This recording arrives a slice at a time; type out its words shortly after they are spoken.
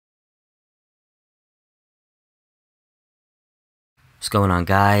What's going on,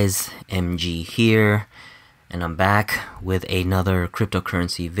 guys? MG here, and I'm back with another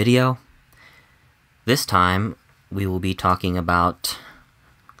cryptocurrency video. This time we will be talking about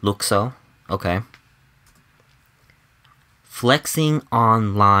LUKSO. Okay. Flexing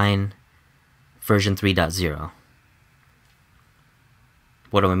Online version 3.0.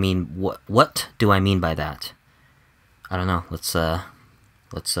 What do I mean? What do I mean by that? I don't know. Let's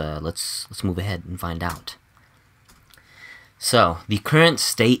move ahead and find out. So, the current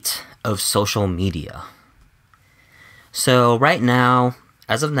state of social media. So, right now,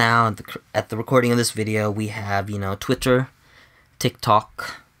 as of now, at the recording of this video, we have, Twitter,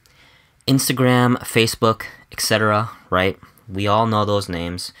 TikTok, Instagram, Facebook, etc., right? We all know those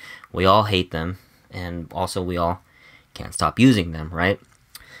names. We all hate them. And also, we all can't stop using them, right?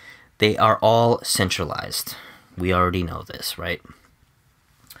 They are all centralized. We already know this, right?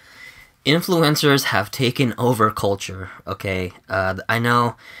 Influencers have taken over culture, okay? I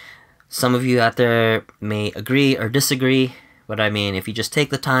know some of you out there may agree or disagree, but I mean, if you just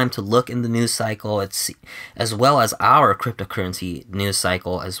take the time to look in the news cycle, as well as our cryptocurrency news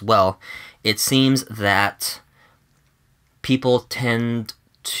cycle as well, it seems that people tend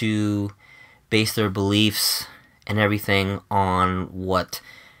to base their beliefs and everything on what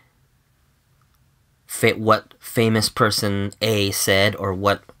famous person A said or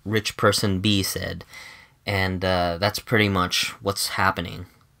what rich person B said, and that's pretty much what's happening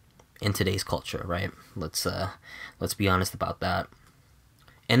in today's culture, right? Let's be honest about that.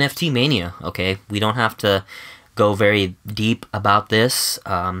 NFT mania, okay? We don't have to go very deep about this.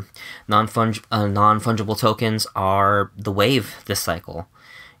 Non-fungible tokens are the wave this cycle.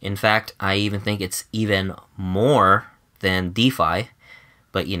 In fact, I even think it's even more than DeFi,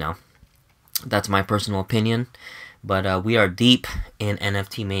 but that's my personal opinion. But we are deep in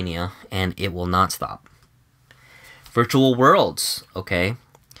NFT mania, and it will not stop. Virtual worlds, okay?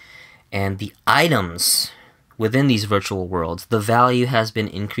 And the items within these virtual worlds, the value has been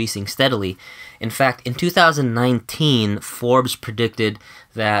increasing steadily. In fact, in 2019, Forbes predicted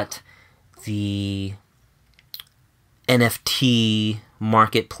that the NFT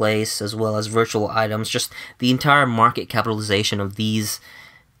marketplace, as well as virtual items, just the entire market capitalization of these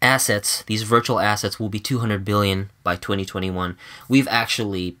assets, these virtual assets, will be 200 billion by 2021. We've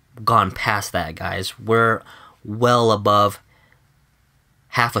actually gone past that, guys. We're well above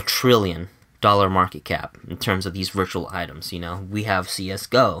 $500 billion market cap in terms of these virtual items. We have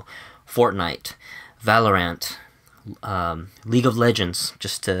CSGO, Fortnite, Valorant, League of Legends,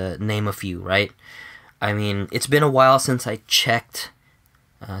 just to name a few, right? I mean, it's been a while since I checked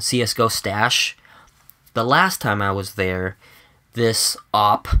CSGO Stash. The last time I was there, this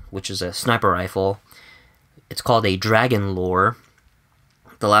op, which is a sniper rifle, it's called a Dragon Lore.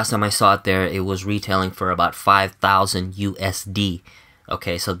 The last time I saw it there, it was retailing for about 5,000 USD.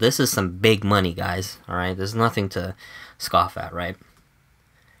 Okay, so this is some big money, guys. Alright, there's nothing to scoff at, right?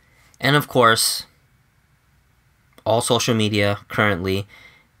 And of course, all social media currently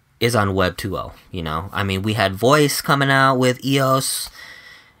is on Web 2.0. I mean, we had Voice coming out with EOS,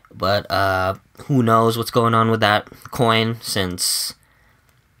 but who knows what's going on with that coin since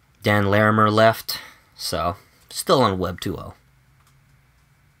Dan Larimer left. So, still on Web 2.0.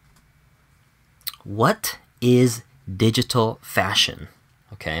 What is digital fashion?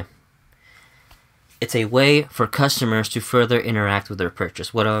 Okay. It's a way for customers to further interact with their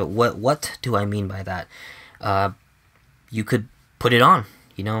purchase. What do I mean by that? You could put it on,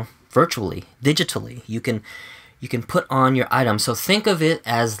 virtually, digitally. You can put on your item. So think of it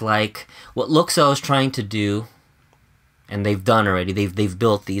as like what LUKSO is trying to do, and they've done already. They've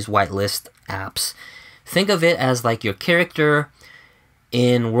built these whitelist apps. Think of it as like your character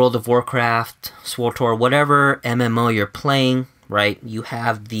in World of Warcraft, SWTOR, whatever MMO you're playing, right? You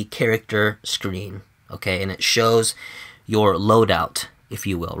have the character screen, okay? And it shows your loadout, if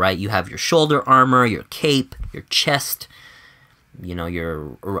you will, right? You have your shoulder armor, your cape, your chest,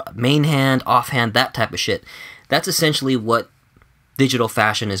 your main hand, offhand, that type of shit. That's essentially what digital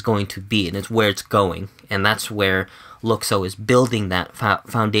fashion is going to be, and it's where it's going. And that's where LUKSO is building that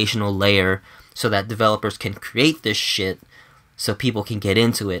foundational layer so that developers can create this shit so people can get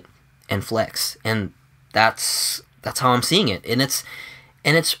into it and flex. And that's how I'm seeing it. And it's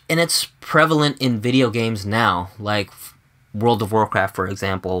prevalent in video games now, like World of Warcraft, for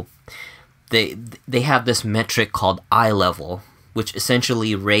example. They have this metric called eye level, which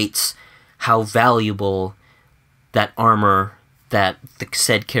essentially rates how valuable that armor that the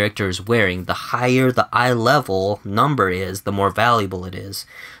said character is wearing. The higher the eye level number is, the more valuable it is.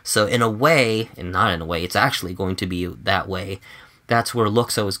 So in a way, and not in a way, it's actually going to be that way. That's where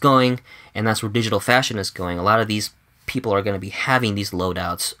LUKSO is going, and that's where digital fashion is going. A lot of these people are going to be having these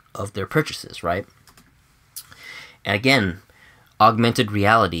loadouts of their purchases, right? And again, augmented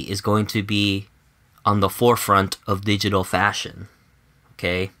reality is going to be on the forefront of digital fashion,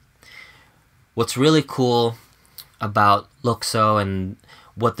 okay? What's really cool about LUKSO and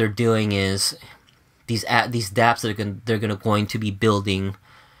what they're doing is these dApps that they're going to be building.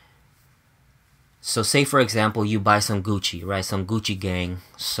 So say, for example, you buy some Gucci, right? Some Gucci gang,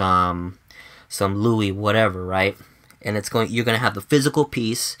 some Louis, whatever, right? And you're going to have the physical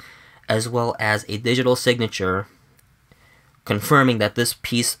piece as well as a digital signature confirming that this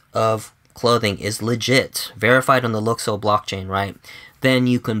piece of clothing is legit, verified on the LUKSO blockchain, right? Then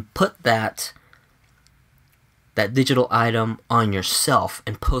you can put that digital item on yourself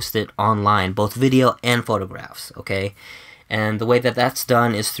and post it online, both video and photographs, okay? And the way that that's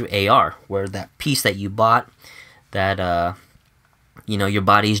done is through AR, where that piece that you bought, that, you know, your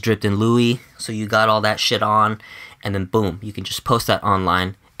body's dripped in Louis, so you got all that shit on, and then boom, you can just post that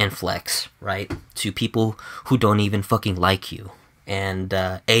online and flex, right? To people who don't even fucking like you. And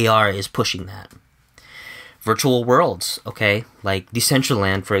AR is pushing that. Virtual worlds, okay? Like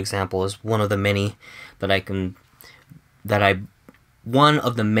Decentraland, for example, is one of the many one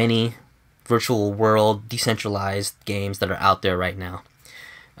of the many virtual world decentralized games that are out there right now,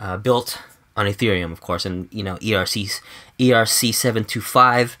 built on Ethereum, of course. And you know,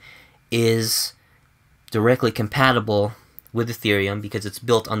 ERC-725 is directly compatible with Ethereum because it's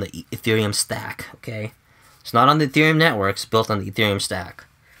built on the Ethereum stack, okay? It's not on the Ethereum network, it's built on the Ethereum stack.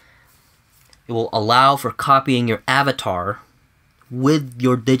 It will allow for copying your avatar with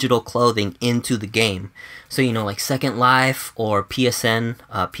your digital clothing into the game. So, you know, like Second Life or PSN,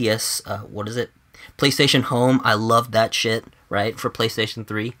 what is it? PlayStation Home, I love that shit, right? For PlayStation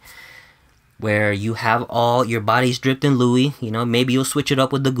 3. Where you have all your body's dripped in Louis, you know, maybe you'll switch it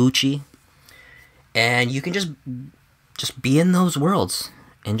up with the Gucci. And you can just be in those worlds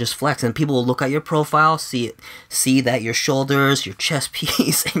and just flex. And people will look at your profile, see that your shoulders, your chest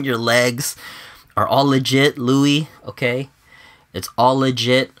piece, and your legs are all legit Louis, okay? It's all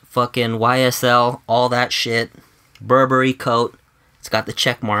legit, fucking YSL, all that shit. Burberry coat, it's got the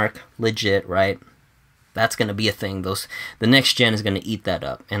check mark, legit, right? That's gonna be a thing. The next gen is gonna eat that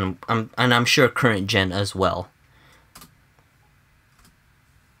up, and I'm sure current gen as well.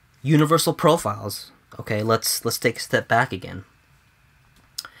 Universal profiles. Okay, let's take a step back again.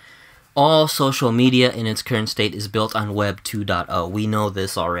 All social media in its current state is built on Web 2.0. We know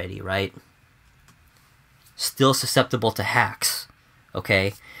this already, right? Still susceptible to hacks,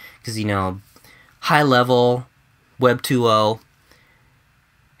 okay? Because, you know, high level Web 2.0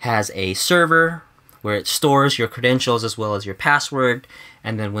 has a server where it stores your credentials as well as your password,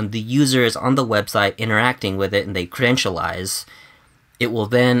 and then when the user is on the website interacting with it and they credentialize, it will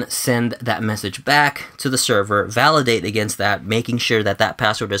then send that message back to the server, validate against that, making sure that that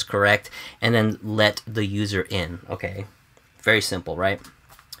password is correct, and then let the user in, okay? Very simple, right?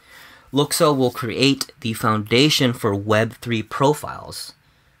 LUKSO will create the foundation for Web3 profiles,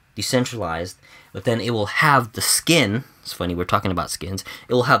 decentralized, but then it will have the skin, it's funny, we're talking about skins,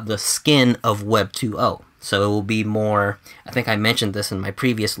 it will have the skin of Web 2.0. So it will be more, I think I mentioned this in my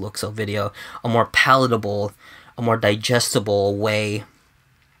previous LUKSO video, a more palatable, a more digestible way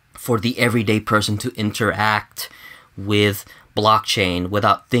for the everyday person to interact with blockchain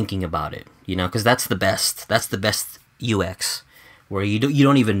without thinking about it, you know, because that's the best UX, where you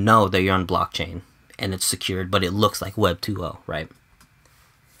don't even know that you're on blockchain and it's secured, but it looks like Web 2.0, right?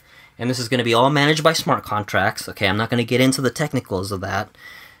 And this is going to be all managed by smart contracts. Okay, I'm not going to get into the technicals of that.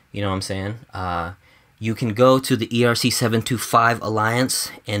 You know what I'm saying? You can go to the ERC-725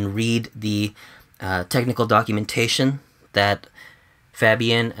 Alliance and read the technical documentation that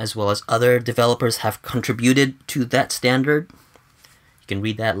Fabian as well as other developers have contributed to that standard. You can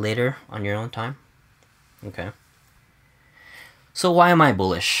read that later on your own time. Okay. So why am I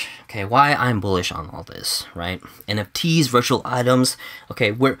bullish? Okay, why I'm bullish on all this, right? NFTs, virtual items.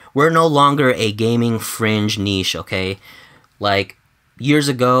 Okay, we're no longer a gaming fringe niche, okay? Like years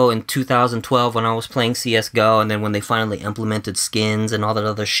ago in 2012 when I was playing CS:GO, and then when they finally implemented skins and all that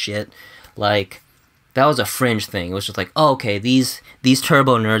other shit, like that was a fringe thing. It was just like, oh, okay, these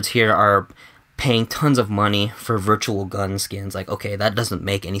turbo nerds here are paying tons of money for virtual gun skins. Like, okay, that doesn't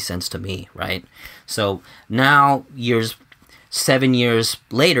make any sense to me, right? So now 7 years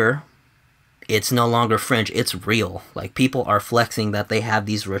later, it's no longer fringe, it's real. Like, people are flexing that they have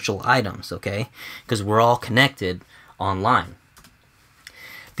these virtual items, okay? Because we're all connected online.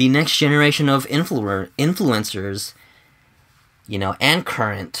 The next generation of influencers, you know, and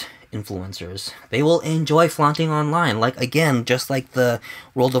current influencers. They will enjoy flaunting online. Like, again, just like the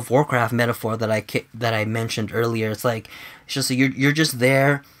World of Warcraft metaphor that I mentioned earlier. It's like, it's just you're just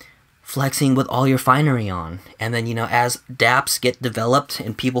there flexing with all your finery on, and then, you know, as dApps get developed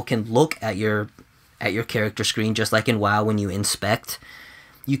and people can look at your character screen, just like in WoW, when you inspect,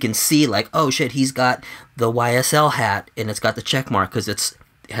 you can see like, oh shit, he's got the YSL hat and it's got the check mark because it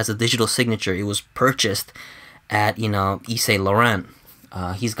has a digital signature. It was purchased at, you know, Yves Saint Laurent.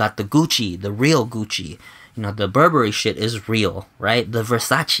 He's got the Gucci, the real Gucci. You know, the Burberry shit is real, right? The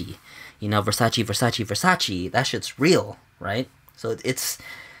Versace, you know, Versace, that shit's real, right? So it's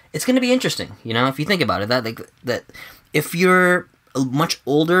going to be interesting, you know, if you think about it. That if you're much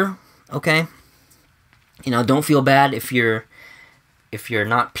older, okay, you know, don't feel bad if you're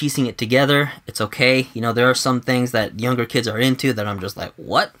not piecing it together. It's okay. You know, there are some things that younger kids are into that I'm just like,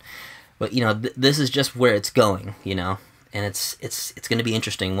 what? But, you know, this is just where it's going, you know, and it's going to be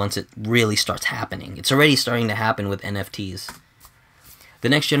interesting once it really starts happening. It's already starting to happen with NFTs. The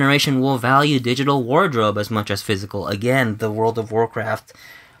next generation will value digital wardrobe as much as physical. Again, the World of Warcraft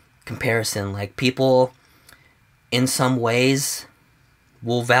comparison. Like, people in some ways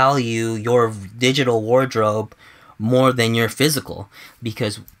will value your digital wardrobe more than your physical,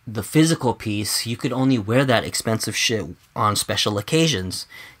 because the physical piece, you could only wear that expensive shit on special occasions.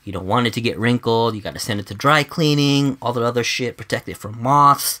 You don't want it to get wrinkled, you got to send it to dry cleaning, all the other shit, protect it from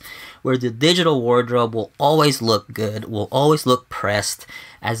moths. Where the digital wardrobe will always look good, will always look pressed,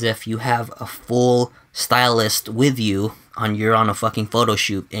 as if you have a full stylist with you you're on a fucking photo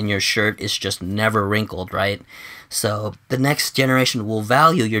shoot and your shirt is just never wrinkled, right? So the next generation will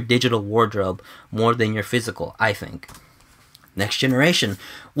value your digital wardrobe more than your physical, I think. Next generation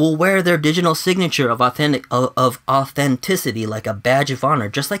will wear their digital signature of authenticity like a badge of honor,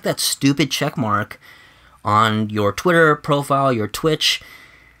 just like that stupid check mark on your Twitter profile, your Twitch,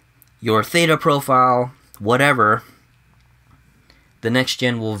 your Theta profile, whatever. The next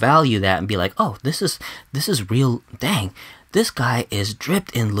gen will value that and be like, oh, this is real. Dang, this guy is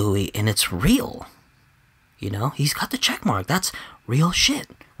dripped in Louis and it's real. You know, he's got the check mark. That's real shit,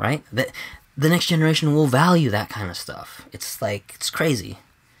 right? The next generation will value that kind of stuff. It's like, it's crazy.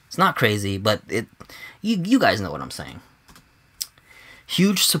 It's not crazy, but you guys know what I'm saying.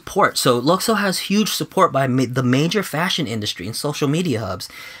 Huge support. So LUKSO has huge support by the major fashion industry and social media hubs.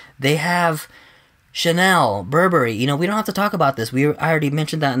 They have Chanel, Burberry, you know, we don't have to talk about this. I already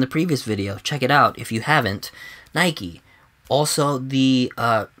mentioned that in the previous video. Check it out if you haven't. Nike. Also, the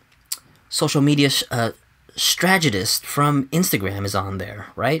social media strategist from Instagram is on there,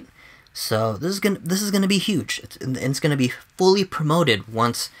 right? So this is gonna be huge. It's gonna be fully promoted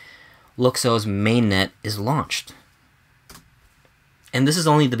once LUKSO's mainnet is launched. And this is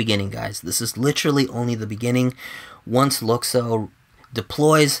only the beginning, guys. This is literally only the beginning. Once LUKSO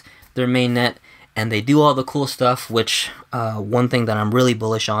deploys their mainnet and they do all the cool stuff, which one thing that I'm really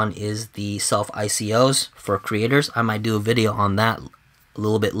bullish on is the self-ICOs for creators. I might do a video on that a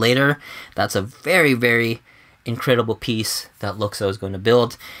little bit later. That's a very, very incredible piece that LUKSO is going to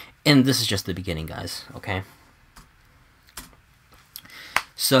build. And this is just the beginning, guys, okay?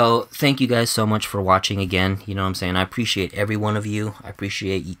 So, thank you guys so much for watching again. You know what I'm saying? I appreciate every one of you. I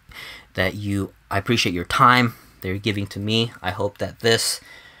appreciate I appreciate your time that you're giving to me. I hope that this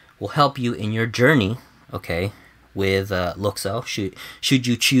will help you in your journey, okay, with LUKSO, should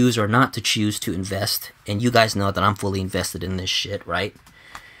you choose or not to choose to invest. And you guys know that I'm fully invested in this shit, right?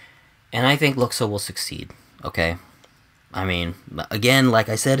 And I think LUKSO will succeed, okay? I mean, again, like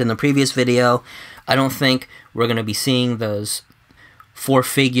I said in the previous video, I don't think we're going to be seeing those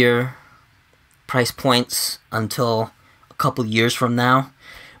 4-figure price points until a couple years from now.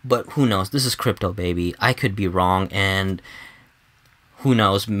 But who knows? This is crypto, baby. I could be wrong, and who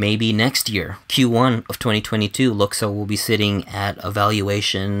knows, maybe next year, Q1 of 2022, LUKSO will be sitting at a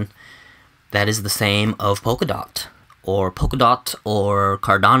valuation that is the same of Polkadot or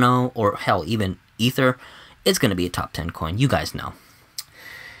Cardano, or hell, even Ether. It's going to be a top 10 coin. You guys know.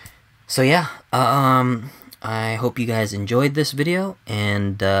 So yeah, I hope you guys enjoyed this video,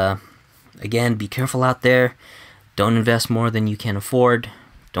 and again, be careful out there. Don't invest more than you can afford.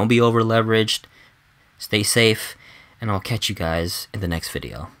 Don't be over leveraged. Stay safe. And I'll catch you guys in the next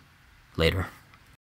video. Later.